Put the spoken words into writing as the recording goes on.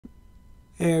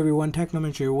Hey everyone,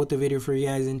 Technomentary here with a video for you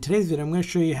guys. In today's video, I'm going to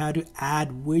show you how to add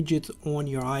widgets on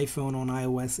your iPhone on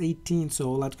iOS 18.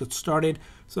 So let's get started.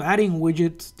 So adding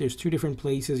widgets, there's two different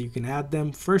places you can add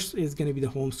them. First is going to be the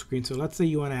home screen. So let's say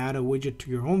you want to add a widget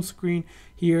to your home screen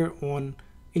here on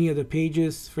any of the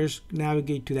pages. First,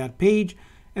 navigate to that page,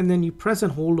 and then you press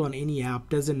and hold on any app.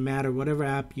 Doesn't matter, whatever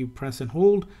app you press and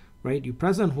hold, right? You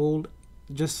press and hold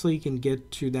just so you can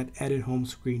get to that edit home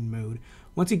screen mode.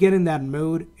 Once you get in that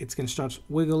mode, it's going to start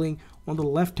wiggling. On the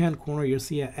left hand corner, you'll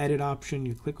see an edit option.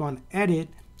 You click on edit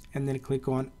and then click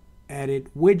on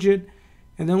edit widget.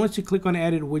 And then once you click on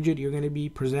edit widget, you're going to be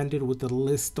presented with a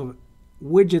list of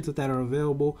widgets that are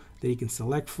available that you can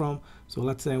select from. So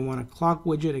let's say I want a clock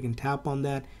widget. I can tap on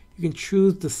that. You can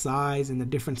choose the size and the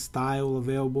different style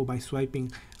available by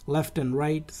swiping left and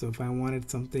right. So if I wanted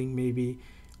something maybe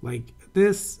like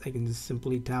this, I can just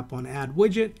simply tap on add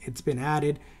widget. It's been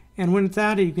added. And when it's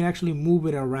added, you can actually move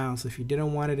it around. So if you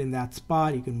didn't want it in that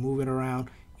spot, you can move it around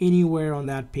anywhere on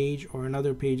that page or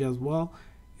another page as well.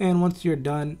 And once you're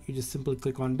done, you just simply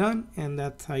click on done, and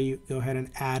that's how you go ahead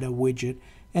and add a widget.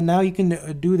 And now you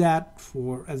can do that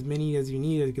for as many as you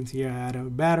need. As you can see here, I add a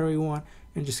battery one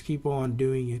and just keep on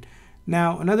doing it.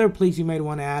 Now, another place you might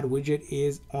want to add widget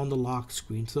is on the lock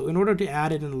screen. So in order to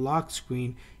add it in the lock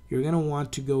screen, you're going to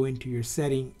want to go into your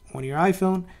setting on your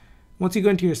iPhone. Once you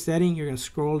go into your setting, you're going to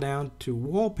scroll down to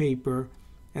wallpaper,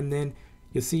 and then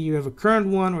you'll see you have a current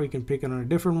one, or you can pick another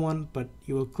different one, but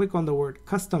you will click on the word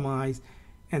customize,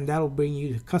 and that'll bring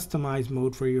you to customize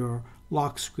mode for your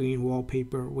lock screen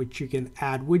wallpaper, which you can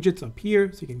add widgets up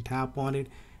here. So you can tap on it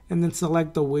and then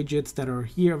select the widgets that are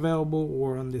here available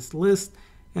or on this list.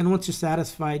 And once you're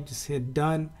satisfied, just hit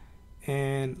done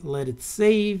and let it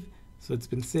save. So it's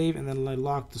been saved, and then let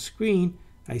lock the screen.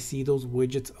 I see those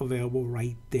widgets available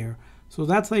right there. So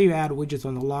that's how you add widgets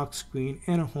on the lock screen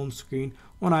and a home screen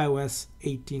on iOS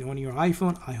 18 on your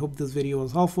iPhone. I hope this video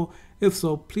was helpful. If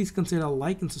so, please consider a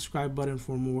like and subscribe button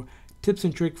for more tips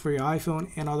and tricks for your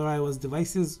iPhone and other iOS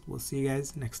devices. We'll see you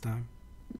guys next time.